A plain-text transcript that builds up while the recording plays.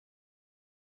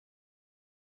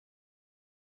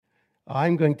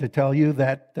I'm going to tell you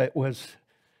that that was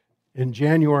in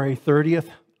January 30th,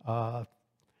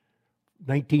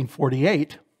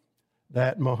 1948,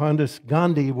 that Mohandas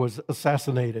Gandhi was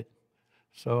assassinated.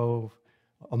 So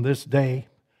on this day,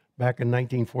 back in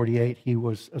 1948, he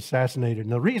was assassinated.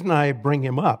 And the reason I bring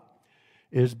him up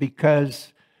is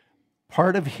because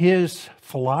part of his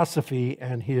philosophy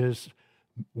and his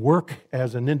work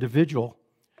as an individual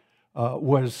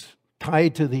was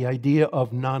tied to the idea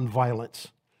of nonviolence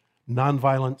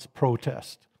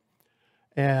protest.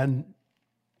 And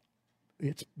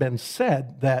it's been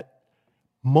said that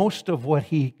most of what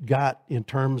he got in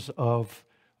terms of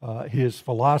his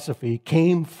philosophy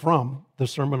came from the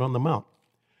Sermon on the Mount.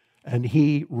 And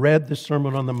he read the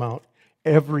Sermon on the Mount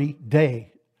every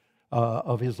day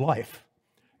of his life.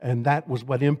 And that was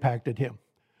what impacted him.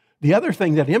 The other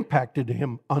thing that impacted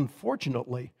him,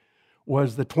 unfortunately,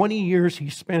 was the 20 years he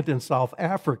spent in South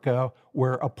Africa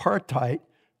where apartheid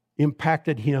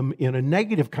impacted him in a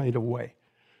negative kind of way.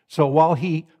 So while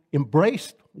he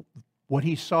embraced what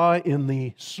he saw in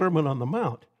the Sermon on the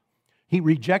Mount, he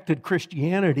rejected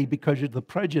Christianity because of the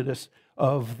prejudice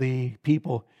of the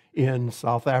people in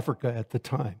South Africa at the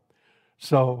time.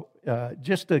 So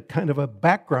just a kind of a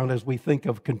background as we think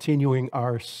of continuing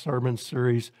our sermon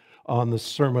series on the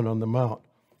Sermon on the Mount.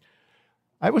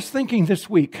 I was thinking this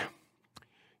week,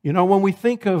 when we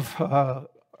think of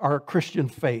our Christian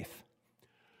faith,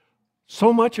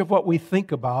 so much of what we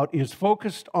think about is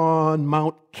focused on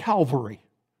Mount Calvary,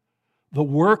 the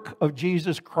work of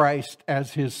Jesus Christ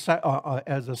as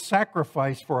a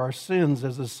sacrifice for our sins,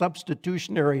 as a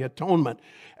substitutionary atonement.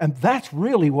 And that's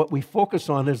really what we focus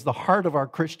on as the heart of our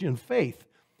Christian faith.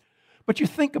 But you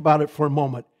think about it for a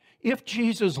moment. If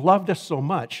Jesus loved us so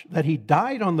much that he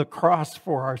died on the cross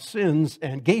for our sins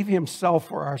and gave himself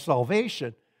for our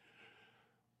salvation,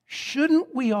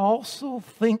 shouldn't we also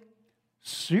think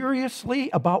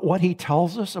seriously about what he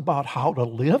tells us about how to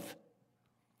live?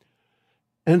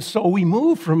 And so we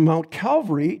move from Mount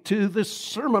Calvary to the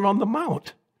Sermon on the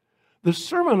Mount. The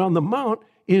Sermon on the Mount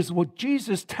is what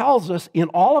Jesus tells us in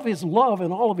all of his love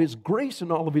and all of his grace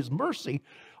and all of his mercy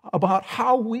about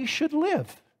how we should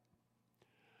live.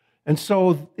 And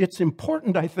so it's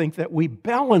important, I think, that we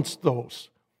balance those.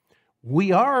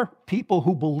 We are people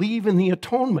who believe in the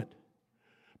atonement,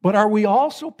 but are we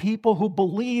also people who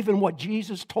believe in what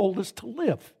Jesus told us to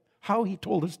live, how he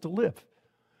told us to live?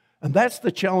 And that's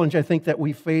the challenge, I think, that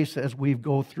we face as we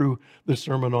go through the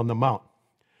Sermon on the Mount.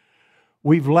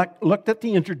 We've looked at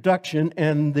the introduction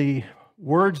and the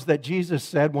words that Jesus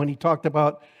said when he talked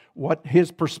about what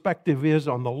his perspective is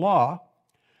on the law.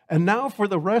 And now for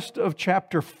the rest of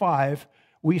chapter 5,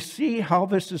 we see how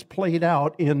this is played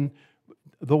out in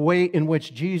the way in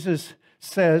which Jesus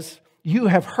says, you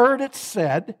have heard it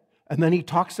said, and then he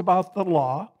talks about the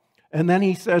law, and then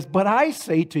he says, but I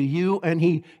say to you, and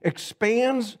he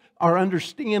expands our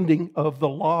understanding of the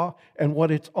law and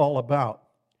what it's all about.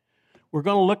 We're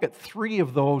going to look at 3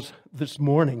 of those this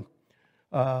morning.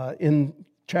 In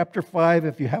chapter 5,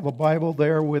 if you have a Bible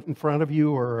there in front of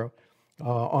you or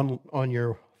on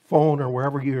your phone or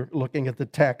wherever you're looking at the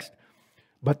text.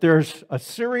 But there's a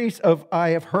series of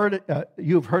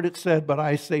you have heard it said, but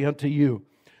I say unto you.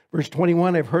 Verse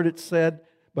 21, I've heard it said,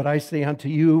 but I say unto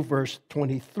you. Verse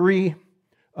 27,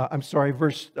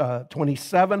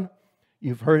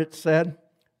 you've heard it said.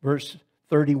 Verse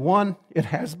 31, it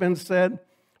has been said.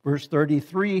 Verse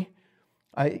 33,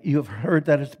 you have heard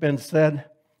that it's been said.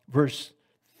 Verse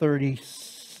 30,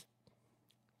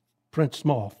 print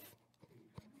small.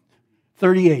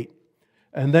 38,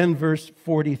 and then verse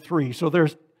 43. So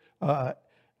there's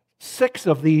 6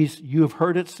 of these, you have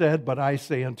heard it said, but I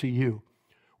say unto you.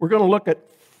 We're going to look at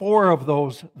 4 of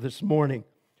those this morning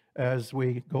as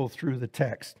we go through the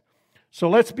text. So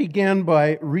let's begin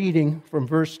by reading from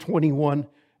verse 21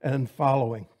 and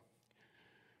following.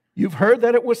 You've heard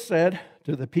that it was said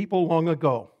to the people long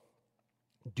ago,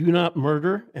 do not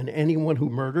murder, and anyone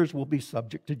who murders will be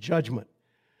subject to judgment.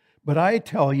 But I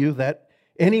tell you that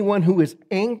anyone who is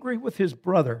angry with his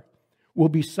brother will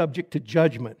be subject to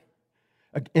judgment.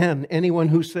 Again, anyone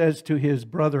who says to his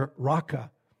brother,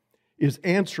 Raka, is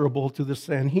answerable to the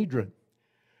Sanhedrin.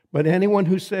 But anyone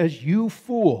who says, you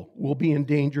fool, will be in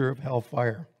danger of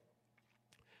hellfire.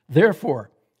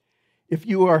 Therefore, if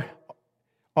you are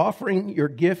offering your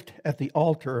gift at the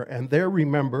altar and there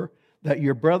remember that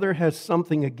your brother has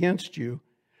something against you,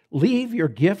 leave your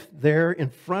gift there in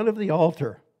front of the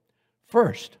altar.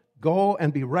 First, go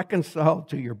and be reconciled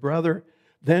to your brother,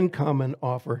 then come and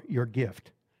offer your gift.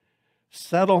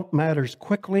 Settle matters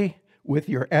quickly with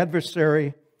your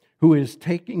adversary who is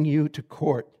taking you to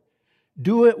court.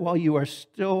 Do it while you are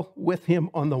still with him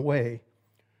on the way,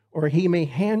 or he may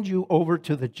hand you over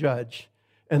to the judge,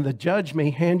 and the judge may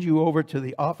hand you over to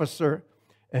the officer,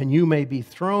 and you may be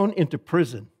thrown into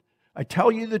prison. I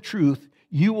tell you the truth,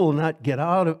 you will not get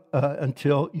out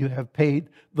until you have paid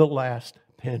the last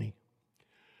penny.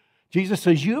 Jesus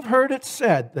says, you've heard it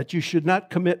said that you should not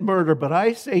commit murder, but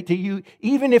I say to you,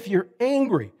 even if you're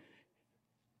angry,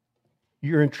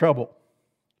 you're in trouble.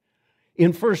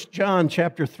 In 1 John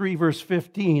chapter 3, verse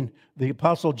 15, the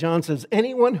Apostle John says,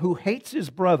 anyone who hates his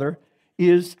brother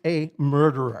is a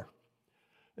murderer.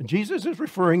 And Jesus is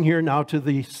referring here now to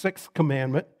the sixth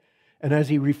commandment. And as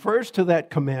he refers to that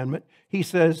commandment, he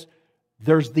says,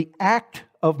 there's the act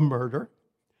of murder,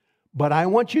 but I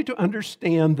want you to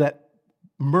understand that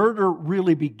murder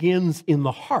really begins in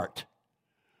the heart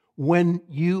when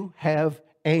you have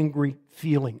angry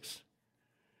feelings.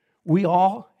 We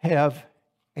all have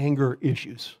anger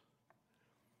issues.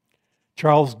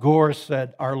 Charles Gore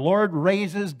said, our Lord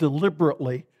raises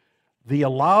deliberately the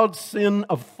allowed sin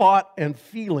of thought and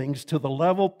feelings to the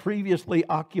level previously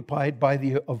occupied by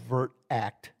the overt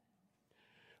act.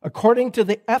 According to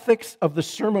the ethics of the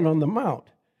Sermon on the Mount,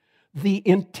 the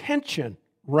intention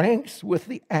ranks with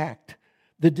the act,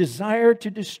 the desire to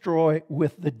destroy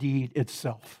with the deed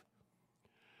itself.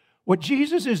 What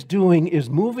Jesus is doing is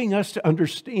moving us to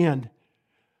understand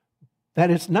that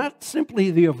it's not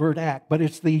simply the overt act, but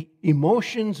it's the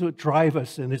emotions that drive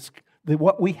us, and it's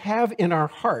what we have in our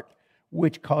heart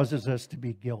which causes us to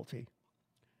be guilty.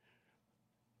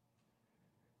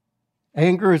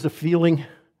 Anger is a feeling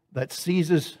that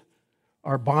seizes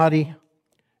our body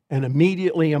and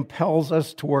immediately impels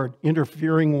us toward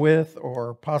interfering with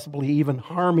or possibly even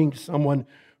harming someone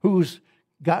who's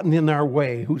gotten in our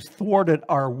way, who's thwarted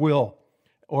our will,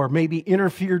 or maybe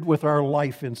interfered with our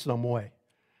life in some way.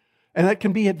 And that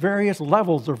can be at various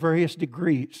levels or various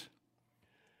degrees.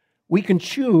 We can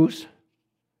choose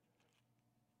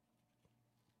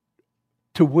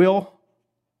to will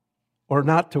or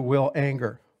not to will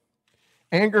anger.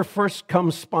 Anger first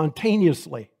comes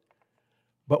spontaneously,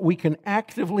 but we can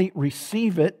actively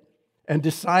receive it and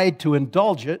decide to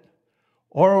indulge it,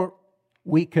 or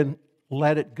we can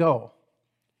let it go.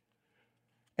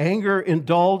 Anger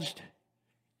indulged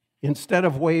instead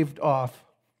of waved off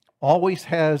always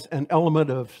has an element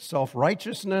of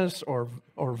self-righteousness or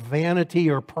vanity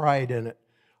or pride in it.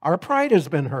 Our pride has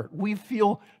been hurt. We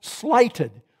feel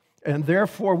slighted, and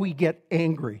therefore we get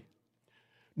angry.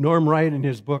 Norm Wright, in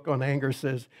his book on anger,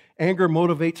 says, anger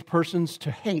motivates persons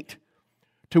to hate,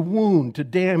 to wound, to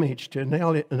damage, to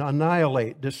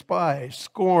annihilate, despise,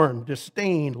 scorn,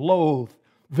 disdain, loathe,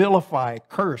 vilify,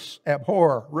 curse,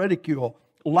 abhor, ridicule,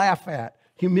 laugh at,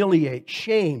 humiliate,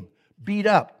 shame, beat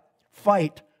up,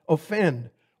 fight, offend,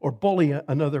 or bully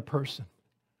another person.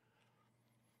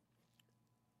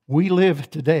 We live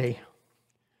today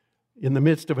in the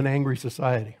midst of an angry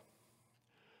society.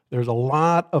 There's a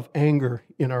lot of anger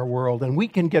in our world, and we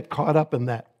can get caught up in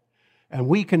that. And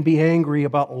we can be angry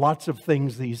about lots of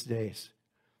things these days.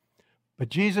 But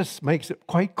Jesus makes it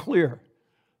quite clear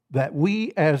that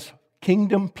we as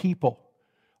kingdom people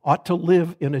ought to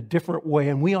live in a different way,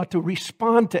 and we ought to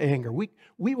respond to anger. We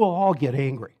will all get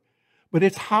angry. But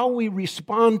it's how we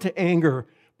respond to anger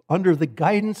under the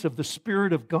guidance of the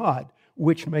Spirit of God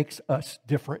which makes us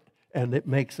different, and it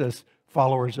makes us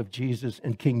followers of Jesus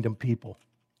and kingdom people.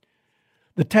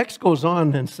 The text goes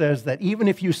on and says that even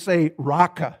if you say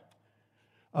Raka,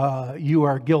 you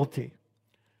are guilty.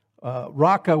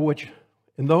 Raka, which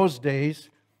in those days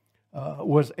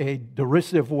was a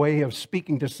derisive way of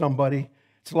speaking to somebody.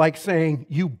 It's like saying,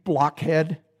 you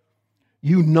blockhead,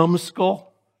 you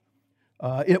numbskull.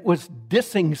 It was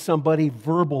dissing somebody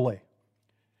verbally.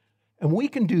 And we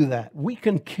can do that. We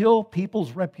can kill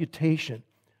people's reputation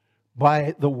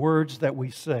by the words that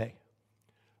we say.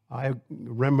 I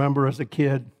remember as a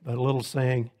kid that little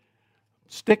saying,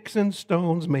 sticks and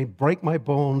stones may break my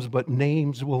bones, but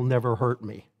names will never hurt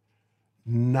me.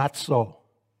 Not so.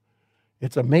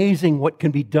 It's amazing what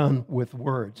can be done with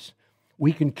words.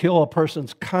 We can kill a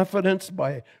person's confidence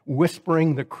by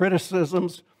whispering the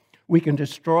criticisms. We can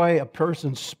destroy a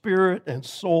person's spirit and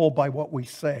soul by what we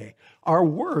say. Our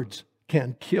words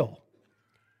can kill.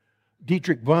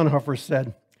 Dietrich Bonhoeffer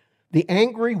said, the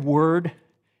angry word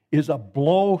is a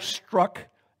blow struck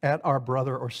at our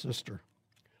brother or sister,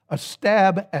 a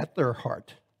stab at their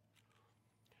heart.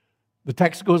 The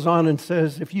text goes on and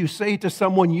says, if you say to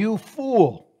someone, you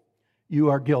fool, you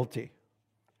are guilty.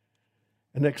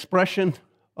 An expression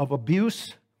of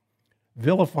abuse,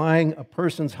 vilifying a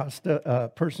person's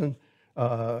person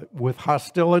with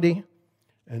hostility,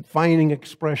 and finding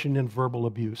expression in verbal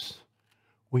abuse.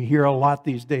 We hear a lot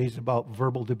these days about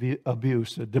verbal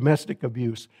abuse, domestic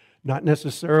abuse, not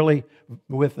necessarily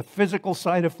with the physical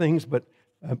side of things, but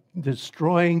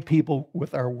destroying people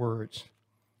with our words.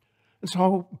 And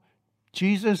so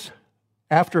Jesus,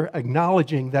 after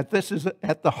acknowledging that this is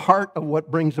at the heart of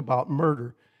what brings about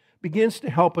murder, begins to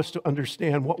help us to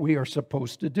understand what we are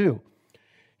supposed to do.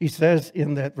 He says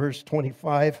in that verse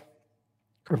 25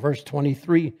 or verse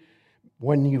 23,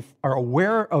 when you are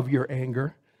aware of your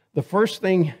anger, the first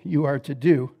thing you are to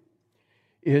do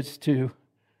is to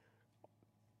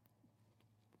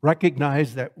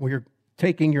recognize that we're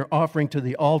taking your offering to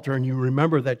the altar and you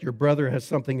remember that your brother has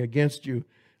something against you.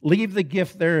 Leave the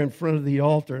gift there in front of the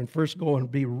altar and first go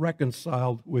and be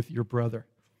reconciled with your brother.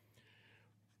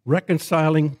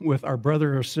 Reconciling with our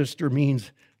brother or sister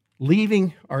means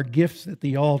leaving our gifts at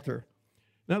the altar.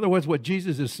 In other words, what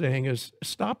Jesus is saying is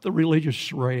stop the religious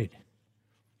charade.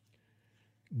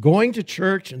 Going to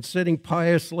church and sitting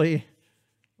piously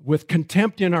with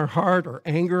contempt in our heart or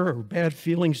anger or bad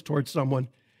feelings towards someone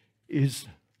is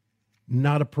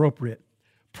not appropriate.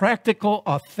 Practical,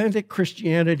 authentic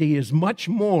Christianity is much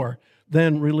more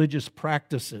than religious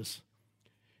practices.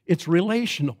 It's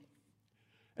relational.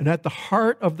 And at the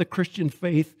heart of the Christian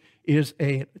faith is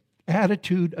an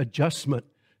attitude adjustment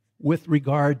with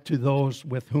regard to those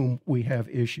with whom we have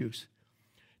issues.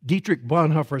 Dietrich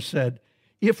Bonhoeffer said,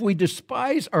 if we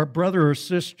despise our brother or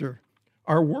sister,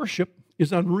 our worship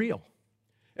is unreal,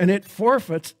 and it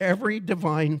forfeits every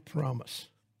divine promise.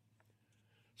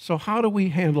 So how do we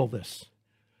handle this?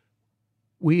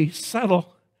 We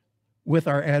settle with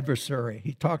our adversary.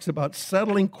 He talks about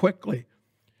settling quickly.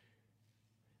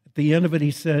 At the end of it, he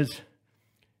says,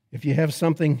 if you have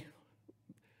something,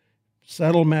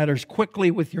 settle matters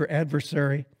quickly with your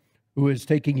adversary who is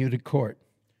taking you to court.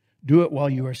 Do it while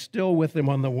you are still with him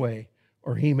on the way,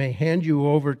 or he may hand you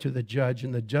over to the judge,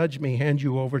 and the judge may hand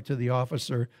you over to the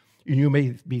officer, and you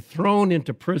may be thrown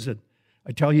into prison.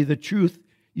 I tell you the truth,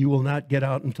 you will not get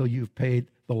out until you've paid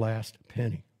the last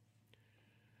penny.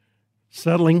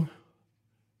 Settling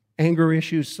anger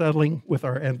issues, settling with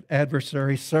our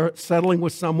adversary, settling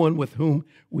with someone with whom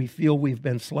we feel we've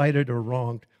been slighted or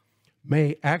wronged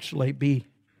may actually be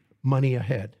money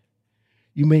ahead.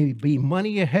 You may be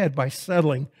money ahead by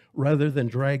settling rather than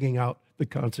dragging out the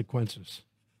consequences.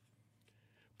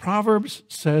 Proverbs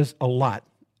says a lot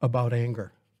about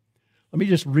anger. Let me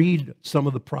just read some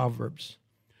of the Proverbs.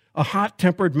 A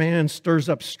hot-tempered man stirs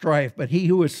up strife, but he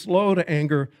who is slow to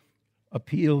anger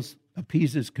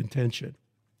appeases contention.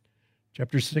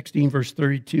 Chapter 16, verse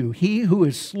 32. He who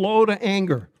is slow to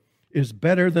anger is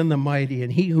better than the mighty,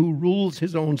 and he who rules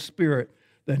his own spirit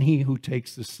than he who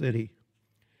takes the city.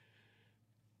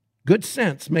 Good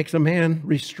sense makes a man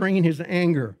restrain his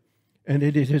anger, and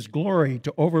it is his glory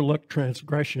to overlook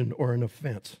transgression or an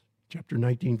offense. Chapter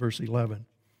 19, verse 11.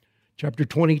 Chapter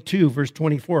 22, verse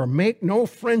 24. Make no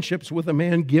friendships with a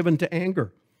man given to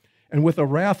anger, and with a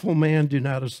wrathful man do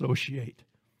not associate.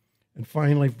 And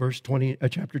finally,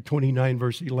 chapter 29,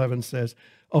 verse 11 says,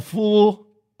 a fool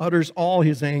utters all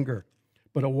his anger,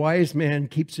 but a wise man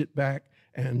keeps it back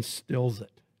and stills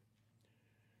it.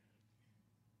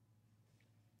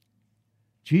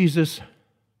 Jesus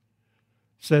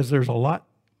says there's a lot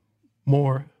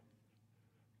more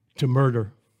to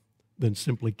murder than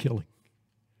simply killing.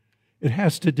 It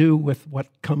has to do with what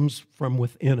comes from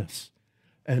within us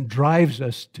and drives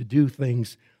us to do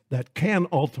things that can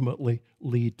ultimately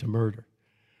lead to murder.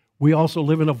 We also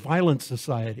live in a violent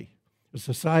society, a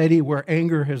society where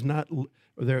anger is not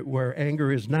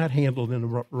handled in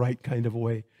a right kind of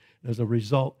way. As a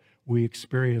result, we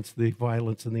experience the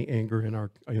violence and the anger in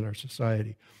our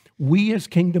society. We as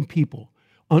kingdom people,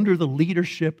 under the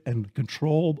leadership and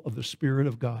control of the Spirit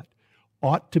of God,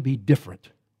 ought to be different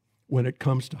when it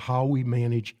comes to how we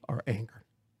manage our anger.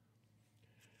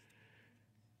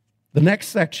 The next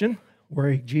section,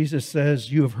 where Jesus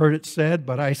says, you have heard it said,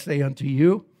 but I say unto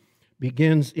you,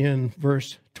 begins in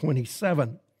verse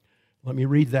 27. Let me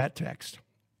read that text.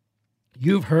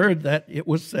 You've heard that it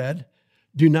was said,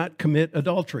 do not commit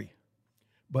adultery.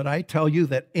 But I tell you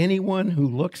that anyone who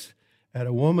looks at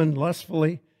a woman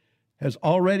lustfully has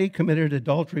already committed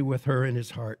adultery with her in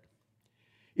his heart.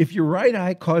 If your right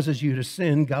eye causes you to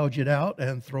sin, gouge it out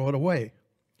and throw it away.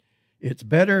 It's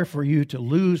better for you to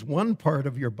lose one part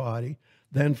of your body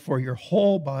than for your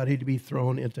whole body to be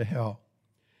thrown into hell.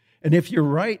 And if your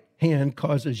right hand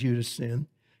causes you to sin,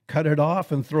 cut it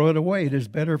off and throw it away. It is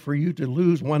better for you to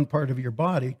lose one part of your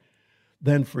body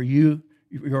than for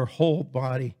your whole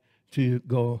body to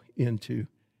go into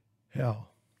hell.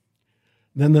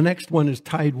 Then the next one is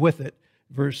tied with it,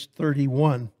 verse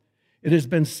 31. It has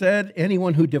been said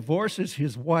anyone who divorces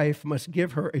his wife must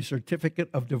give her a certificate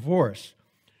of divorce.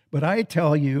 But I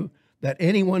tell you that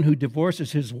anyone who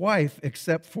divorces his wife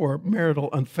except for marital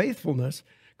unfaithfulness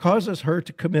causes her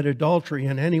to commit adultery,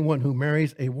 and anyone who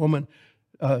marries a woman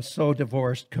so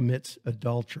divorced commits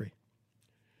adultery.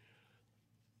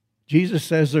 Jesus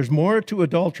says there's more to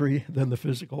adultery than the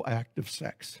physical act of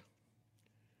sex.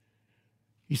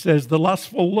 He says the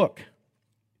lustful look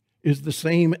is the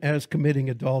same as committing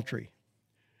adultery.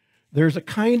 There's a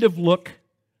kind of look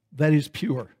that is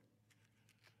pure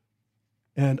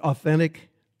and authentic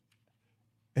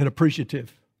and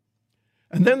appreciative.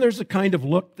 And then there's a kind of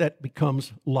look that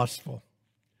becomes lustful.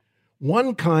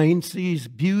 One kind sees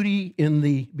beauty in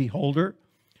the beholder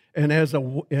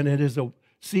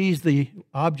sees the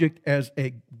object as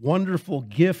a wonderful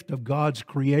gift of God's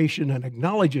creation and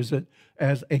acknowledges it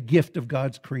as a gift of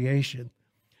God's creation.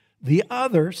 The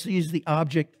other sees the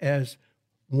object as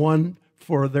one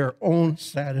for their own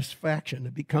satisfaction.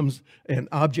 It becomes an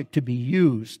object to be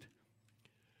used.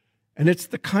 And it's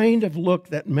the kind of look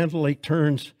that mentally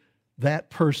turns that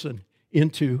person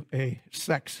into a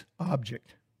sex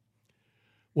object.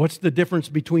 What's the difference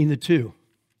between the two?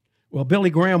 Well,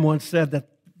 Billy Graham once said that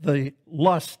the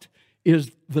lust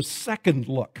is the second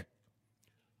look.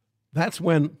 That's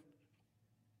when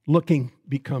looking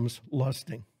becomes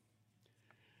lusting.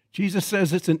 Jesus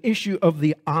says it's an issue of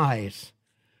the eyes.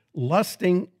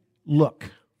 Lusting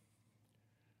look.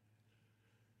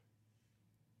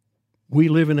 We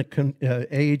live in an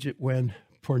age when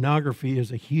pornography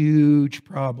is a huge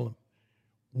problem.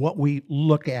 What we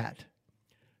look at.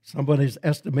 Somebody's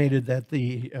estimated that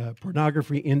the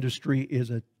pornography industry is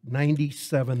a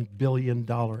 $97 billion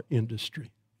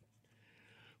industry.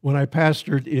 When I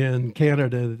pastored in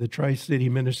Canada, the Tri-City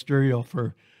Ministerial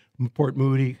for Port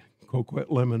Moody,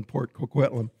 Coquitlam, and Port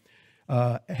Coquitlam,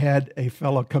 had a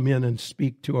fellow come in and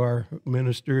speak to our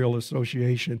ministerial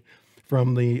association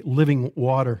from the Living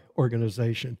Water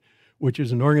Organization, which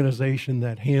is an organization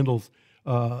that handles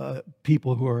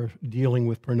people who are dealing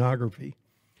with pornography.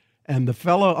 And the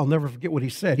fellow, I'll never forget what he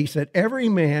said. He said, every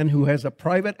man who has a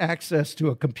private access to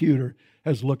a computer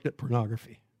has looked at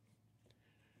pornography.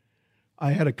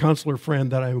 I had a counselor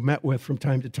friend that I met with from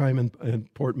time to time in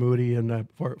Port Moody and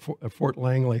Fort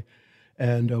Langley,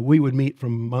 and we would meet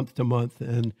from month to month.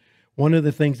 And one of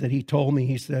the things that he told me,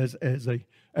 he says, as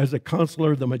a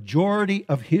counselor, the majority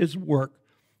of his work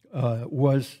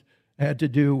had to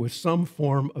do with some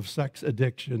form of sex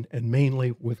addiction, and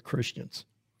mainly with Christians.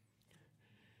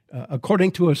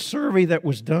 According to a survey that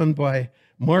was done by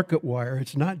MarketWire,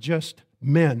 it's not just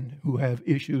men who have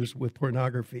issues with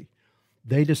pornography.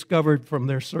 They discovered from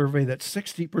their survey that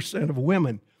 60% of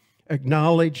women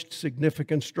acknowledged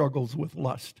significant struggles with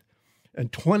lust, and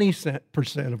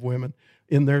 20% of women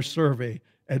in their survey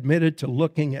admitted to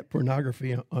looking at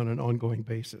pornography on an ongoing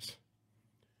basis.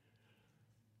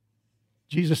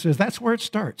 Jesus says that's where it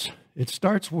starts. It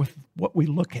starts with what we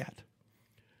look at.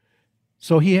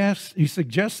 So he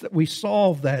suggests that we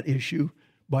solve that issue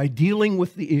by dealing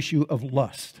with the issue of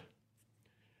lust.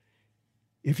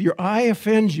 If your eye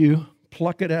offends you,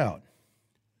 pluck it out.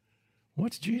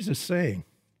 What's Jesus saying?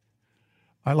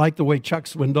 I like the way Chuck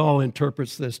Swindoll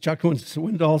interprets this. Chuck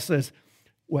Swindoll says,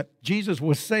 what Jesus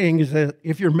was saying is that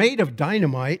if you're made of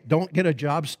dynamite, don't get a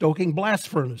job stoking blast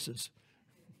furnaces.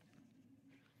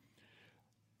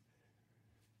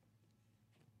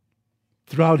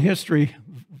 Throughout history,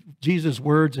 Jesus'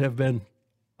 words have been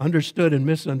understood and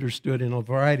misunderstood in a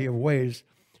variety of ways.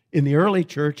 In the early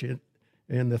church, in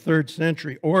the 3rd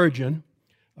century, Origen,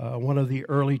 one of the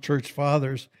early church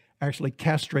fathers, actually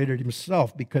castrated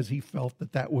himself because he felt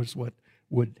that that was what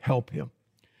would help him.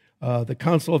 The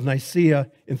Council of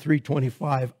Nicaea in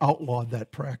 325 outlawed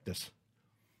that practice.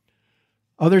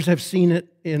 Others have seen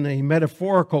it in a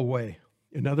metaphorical way.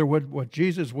 In other words, what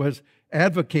Jesus was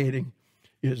advocating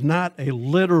is not a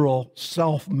literal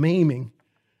self-maiming,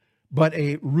 but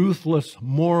a ruthless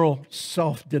moral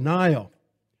self-denial.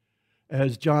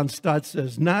 As John Stott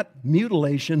says, not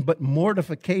mutilation, but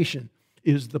mortification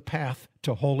is the path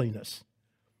to holiness.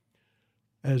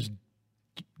 As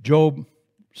Job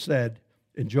said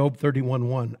in Job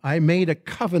 31:1, I made a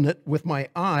covenant with my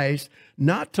eyes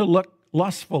not to look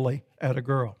lustfully at a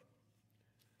girl.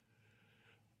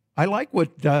 I like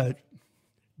what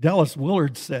Dallas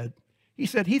Willard said. He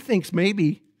said he thinks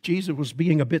maybe Jesus was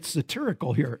being a bit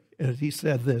satirical here as he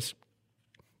said this,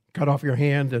 cut off your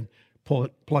hand and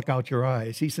pluck out your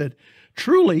eyes. He said,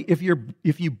 truly, if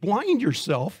you blind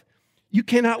yourself, you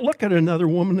cannot look at another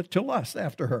woman to lust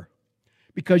after her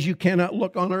because you cannot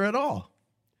look on her at all.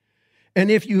 And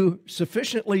if you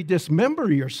sufficiently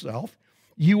dismember yourself,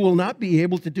 you will not be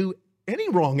able to do any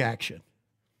wrong action.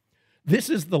 This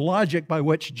is the logic by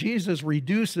which Jesus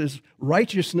reduces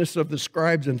righteousness of the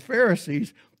scribes and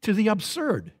Pharisees to the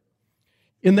absurd.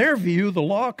 In their view, the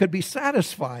law could be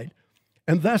satisfied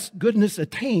and thus goodness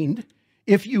attained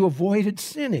if you avoided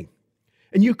sinning.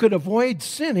 And you could avoid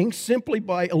sinning simply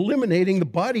by eliminating the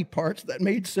body parts that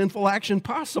made sinful action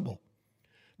possible.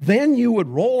 Then you would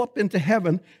roll up into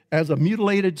heaven as a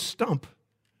mutilated stump.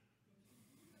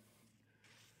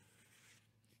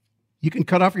 You can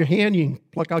cut off your hand, you can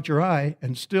pluck out your eye,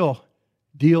 and still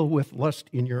deal with lust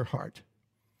in your heart.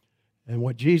 And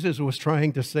what Jesus was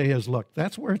trying to say is, look,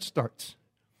 that's where it starts.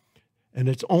 And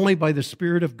it's only by the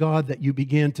Spirit of God that you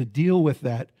begin to deal with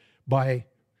that by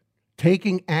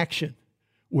taking action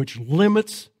which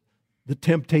limits the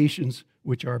temptations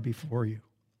which are before you.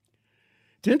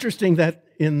 It's interesting that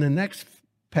in the next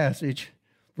passage,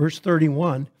 verse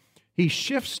 31, he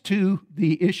shifts to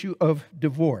the issue of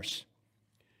divorce,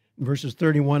 verses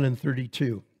 31 and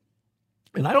 32.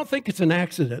 And I don't think it's an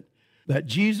accident that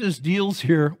Jesus deals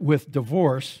here with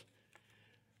divorce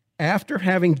after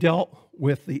having dealt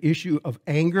with the issue of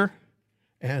anger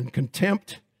and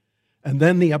contempt, and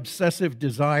then the obsessive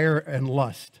desire and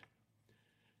lust.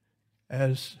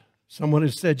 As someone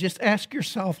has said, just ask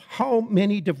yourself how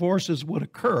many divorces would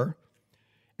occur,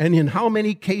 and in how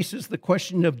many cases the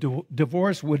question of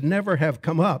divorce would never have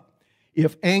come up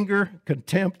if anger,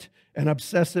 contempt, and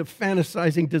obsessive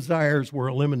fantasizing desires were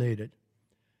eliminated.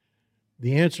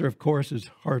 The answer, of course, is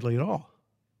hardly at all,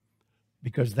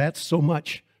 because that's so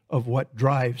much of what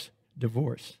drives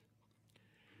divorce.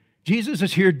 Jesus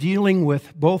is here dealing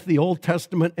with both the Old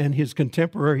Testament and his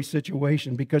contemporary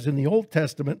situation, because in the Old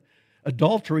Testament,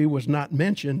 adultery was not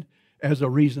mentioned as a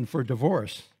reason for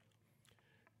divorce.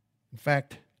 In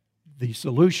fact, the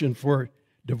solution for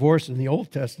divorce in the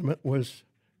Old Testament was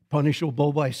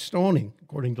punishable by stoning,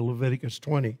 according to Leviticus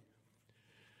 20.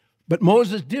 But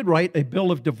Moses did write a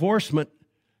bill of divorcement,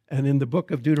 and in the book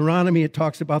of Deuteronomy, it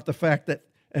talks about the fact that,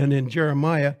 and in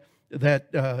Jeremiah,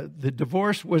 that the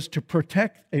divorce was to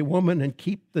protect a woman and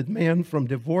keep the man from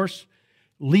divorce,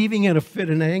 leaving in a fit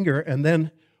and anger, and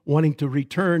then wanting to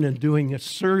return and doing a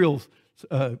serial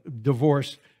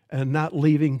divorce and not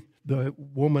leaving the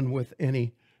woman with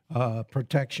any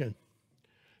protection.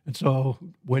 And so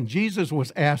when Jesus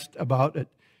was asked about it,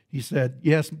 he said,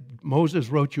 yes, Moses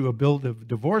wrote you a bill of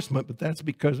divorcement, but that's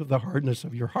because of the hardness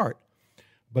of your heart.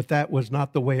 But that was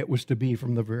not the way it was to be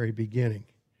from the very beginning.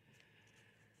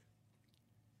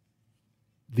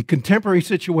 The contemporary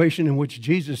situation in which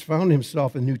Jesus found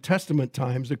himself in New Testament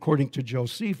times, according to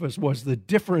Josephus, was the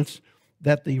difference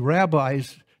that the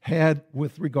rabbis had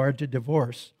with regard to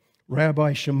divorce.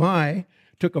 Rabbi Shammai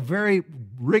took a very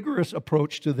rigorous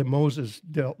approach to the Moses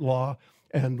law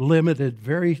and limited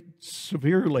very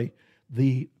severely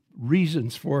the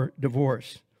reasons for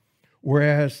divorce,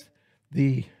 whereas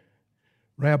the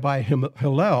Rabbi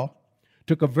Hillel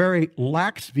took a very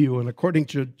lax view, and according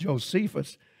to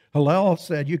Josephus, Hillel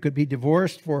said you could be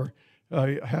divorced for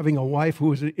having a wife who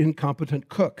was an incompetent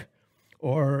cook,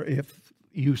 or if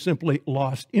you simply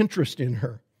lost interest in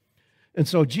her. And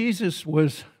so Jesus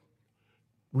was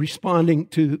responding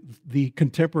to the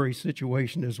contemporary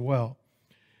situation as well.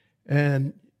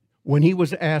 And when he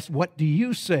was asked, what do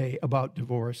you say about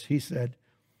divorce? He said,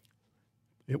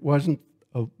 it wasn't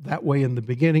that way in the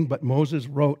beginning, but Moses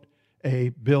wrote a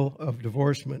bill of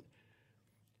divorcement.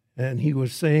 And he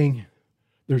was saying,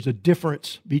 there's a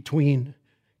difference between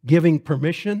giving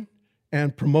permission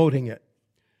and promoting it.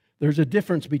 There's a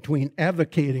difference between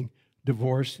advocating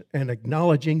divorce and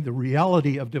acknowledging the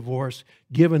reality of divorce,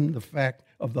 given the fact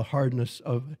of the hardness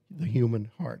of the human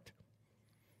heart.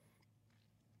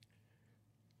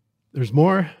 There's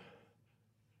more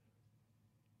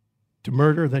to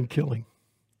murder than killing.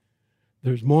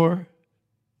 There's more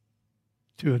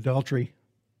to adultery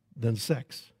than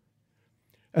sex.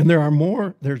 And there's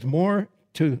more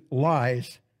to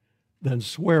lies than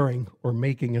swearing or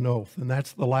making an oath. And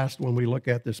that's the last one we look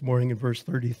at this morning in verse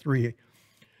 33.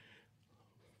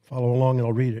 Follow along and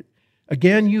I'll read it.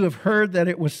 Again, you have heard that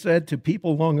it was said to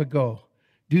people long ago,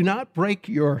 do not break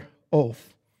your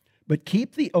oath, but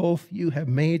keep the oath you have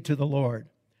made to the Lord.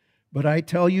 But I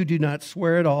tell you, do not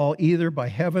swear at all, either by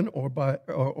heaven or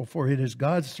for it is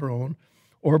God's throne,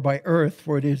 or by earth,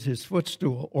 for it is his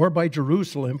footstool, or by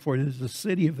Jerusalem, for it is the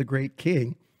city of the great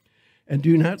king. And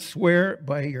do not swear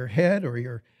by your head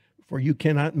for you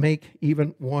cannot make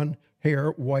even one hair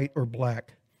white or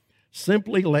black.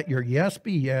 Simply let your yes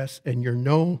be yes and your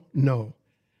no, no.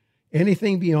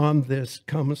 Anything beyond this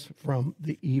comes from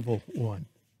the evil one.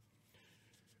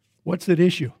 What's at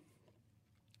issue?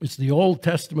 It's the Old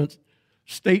Testament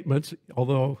statements,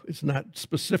 although it's not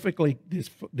specifically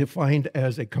defined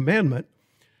as a commandment,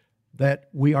 that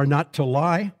we are not to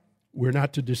lie, we're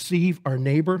not to deceive our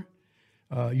neighbor,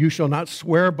 you shall not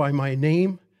swear by my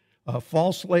name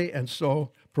falsely, and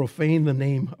so profane the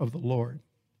name of the Lord.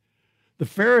 The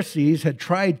Pharisees had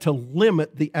tried to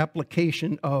limit the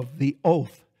application of the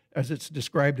oath as it's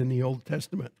described in the Old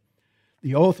Testament.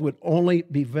 The oath would only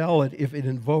be valid if it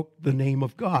invoked the name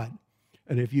of God.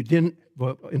 And if you didn't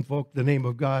invoke the name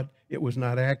of God, it was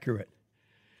not accurate.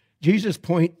 Jesus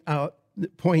points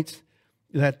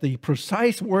that the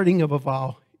precise wording of a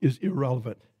vow is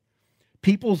irrelevant.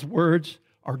 People's words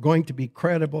are going to be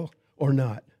credible or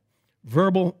not.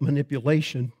 Verbal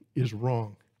manipulation is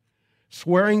wrong.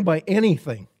 Swearing by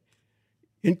anything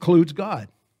includes God,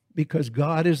 because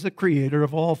God is the creator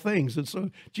of all things. And so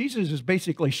Jesus is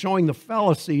basically showing the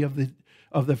fallacy of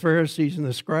the Pharisees and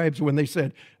the scribes when they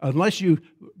said, unless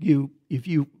if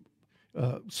you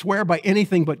swear by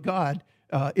anything but God,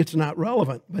 it's not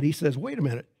relevant. But he says, wait a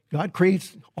minute, God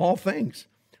creates all things.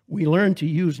 We learn to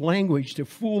use language to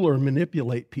fool or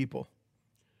manipulate people.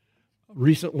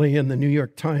 Recently in the New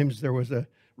York Times, there was a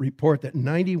report that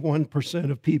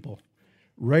 91% of people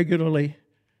regularly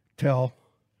fail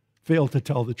to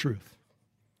tell the truth.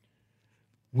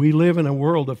 We live in a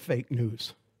world of fake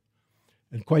news.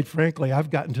 And quite frankly, I've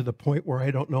gotten to the point where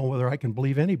I don't know whether I can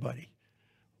believe anybody,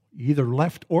 either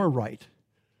left or right.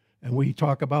 And we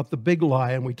talk about the big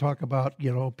lie, and we talk about,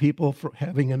 people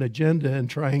having an agenda and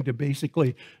trying to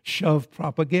basically shove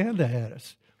propaganda at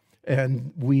us.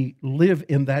 And we live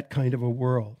in that kind of a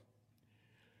world.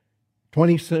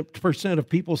 20% of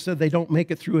people said they don't make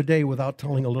it through a day without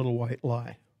telling a little white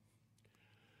lie.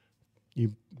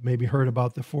 You maybe heard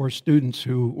about the 4 students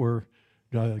who were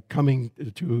coming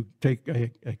to take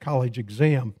a college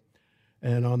exam,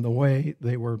 and on the way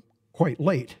they were quite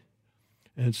late.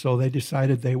 And so they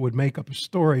decided they would make up a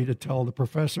story to tell the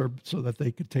professor so that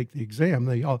they could take the exam.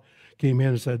 They all came in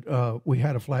and said, we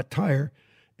had a flat tire,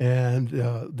 and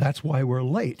that's why we're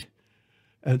late.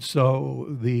 And so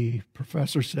the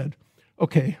professor said,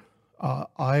 okay,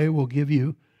 I will give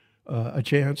you a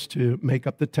chance to make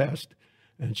up the test.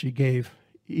 And she gave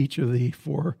each of the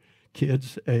 4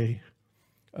 kids a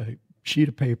sheet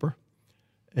of paper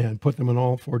and put them in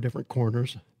all 4 different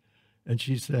corners. And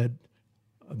she said,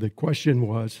 the question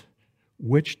was,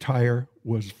 which tire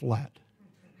was flat?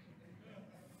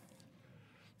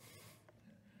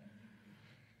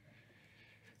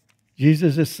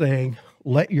 Jesus is saying,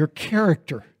 let your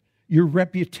character, your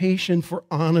reputation for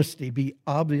honesty be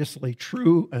obviously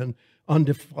true and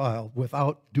undefiled,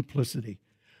 without duplicity,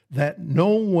 that no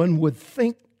one would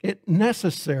think it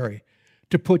necessary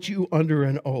to put you under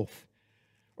an oath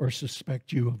or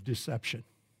suspect you of deception.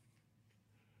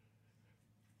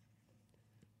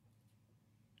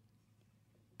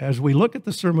 As we look at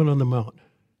the Sermon on the Mount,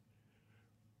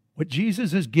 what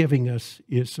Jesus is giving us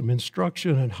is some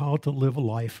instruction on how to live a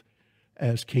life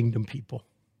as kingdom people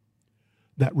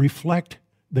that reflect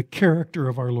the character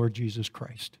of our Lord Jesus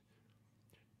Christ.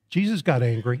 Jesus got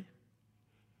angry,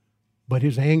 but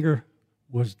his anger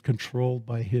was controlled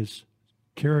by his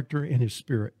character and his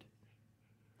spirit.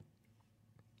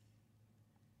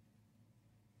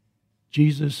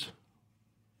 Jesus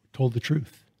told the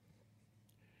truth.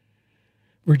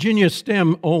 Virginia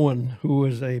Stem Owen, who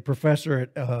was a professor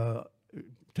at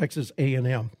Texas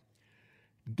A&M,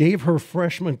 gave her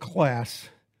freshman class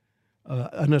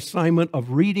an assignment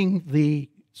of reading the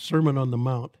Sermon on the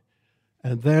Mount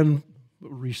and then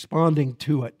responding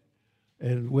to it,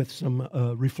 and with some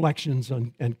reflections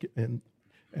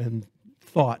and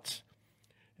thoughts.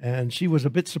 And she was a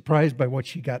bit surprised by what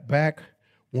she got back.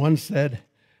 One said,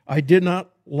 I did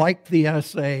not like the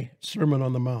essay Sermon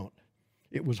on the Mount.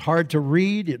 It was hard to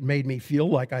read. It made me feel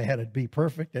like I had to be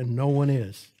perfect, and no one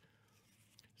is.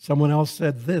 Someone else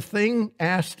said, the things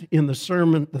asked in the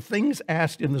sermon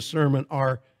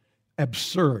are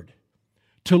absurd.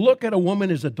 To look at a woman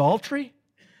as adultery,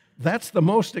 that's the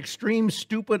most extreme,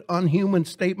 stupid, unhuman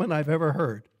statement I've ever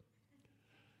heard.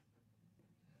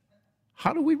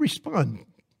 How do we respond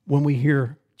when we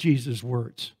hear Jesus'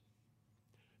 words?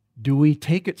 Do we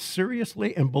take it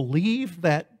seriously and believe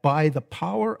that by the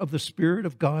power of the Spirit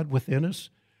of God within us,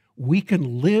 we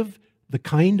can live the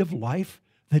kind of life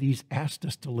that He's asked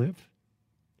us to live?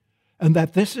 And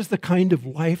that this is the kind of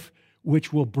life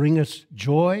which will bring us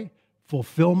joy,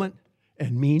 fulfillment,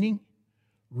 and meaning,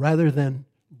 rather than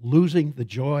losing the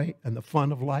joy and the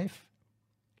fun of life?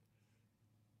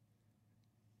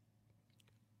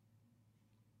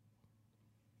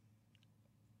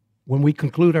 When we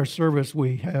conclude our service,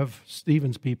 we have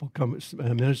Stephen's people come,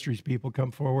 ministries people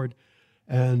come forward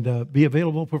and be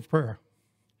available for prayer.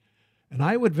 And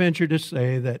I would venture to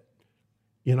say that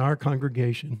in our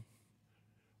congregation,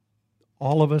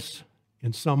 all of us,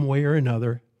 in some way or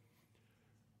another,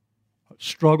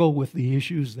 struggle with the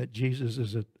issues that Jesus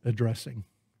is addressing,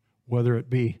 whether it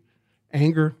be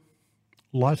anger,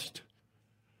 lust,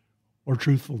 or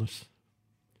truthfulness.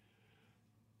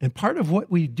 And part of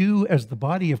what we do as the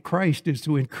body of Christ is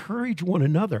to encourage one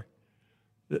another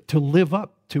to live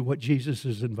up to what Jesus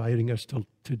is inviting us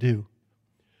to do.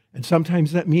 And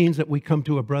sometimes that means that we come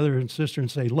to a brother and sister and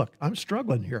say, look, I'm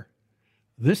struggling here.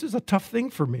 This is a tough thing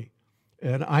for me.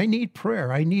 And I need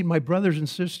prayer. I need my brothers and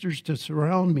sisters to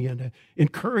surround me and to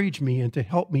encourage me and to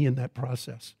help me in that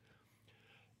process.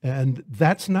 And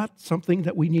that's not something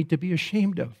that we need to be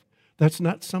ashamed of. That's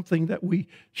not something that we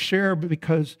share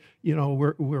because,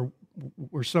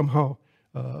 we're somehow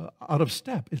out of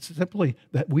step. It's simply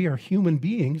that we are human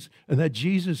beings and that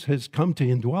Jesus has come to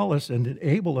indwell us and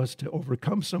enable us to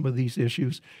overcome some of these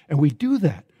issues. And we do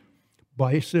that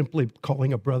by simply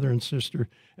calling a brother and sister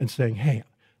and saying, hey,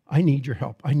 I need your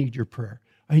help. I need your prayer.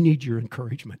 I need your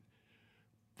encouragement.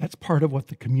 That's part of what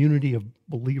the community of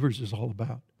believers is all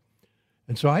about.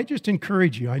 And so I just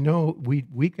encourage you. I know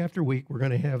week after week we're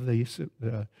going to have the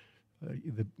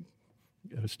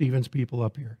Stevens people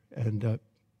up here, and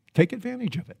take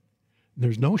advantage of it.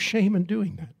 There's no shame in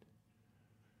doing that.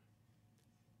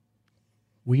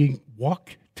 We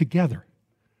walk together.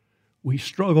 We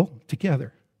struggle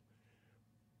together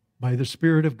by the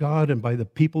Spirit of God and by the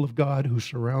people of God who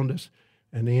surround us,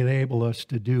 and they enable us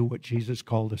to do what Jesus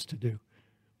called us to do.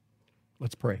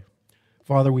 Let's pray.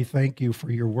 Father, we thank you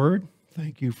for your word.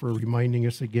 Thank you for reminding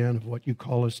us again of what you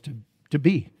call us to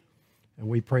be. And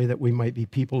we pray that we might be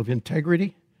people of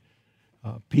integrity,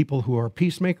 people who are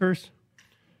peacemakers,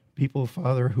 people,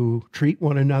 Father, who treat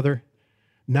one another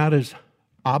not as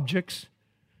objects,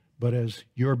 but as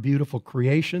your beautiful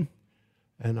creation,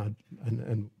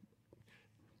 and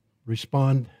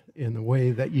respond in the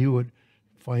way that you would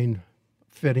find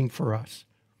fitting for us.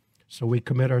 So we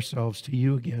commit ourselves to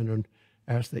you again and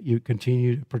ask that you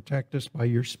continue to protect us by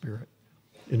your Spirit.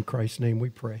 In Christ's name we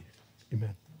pray.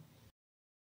 Amen.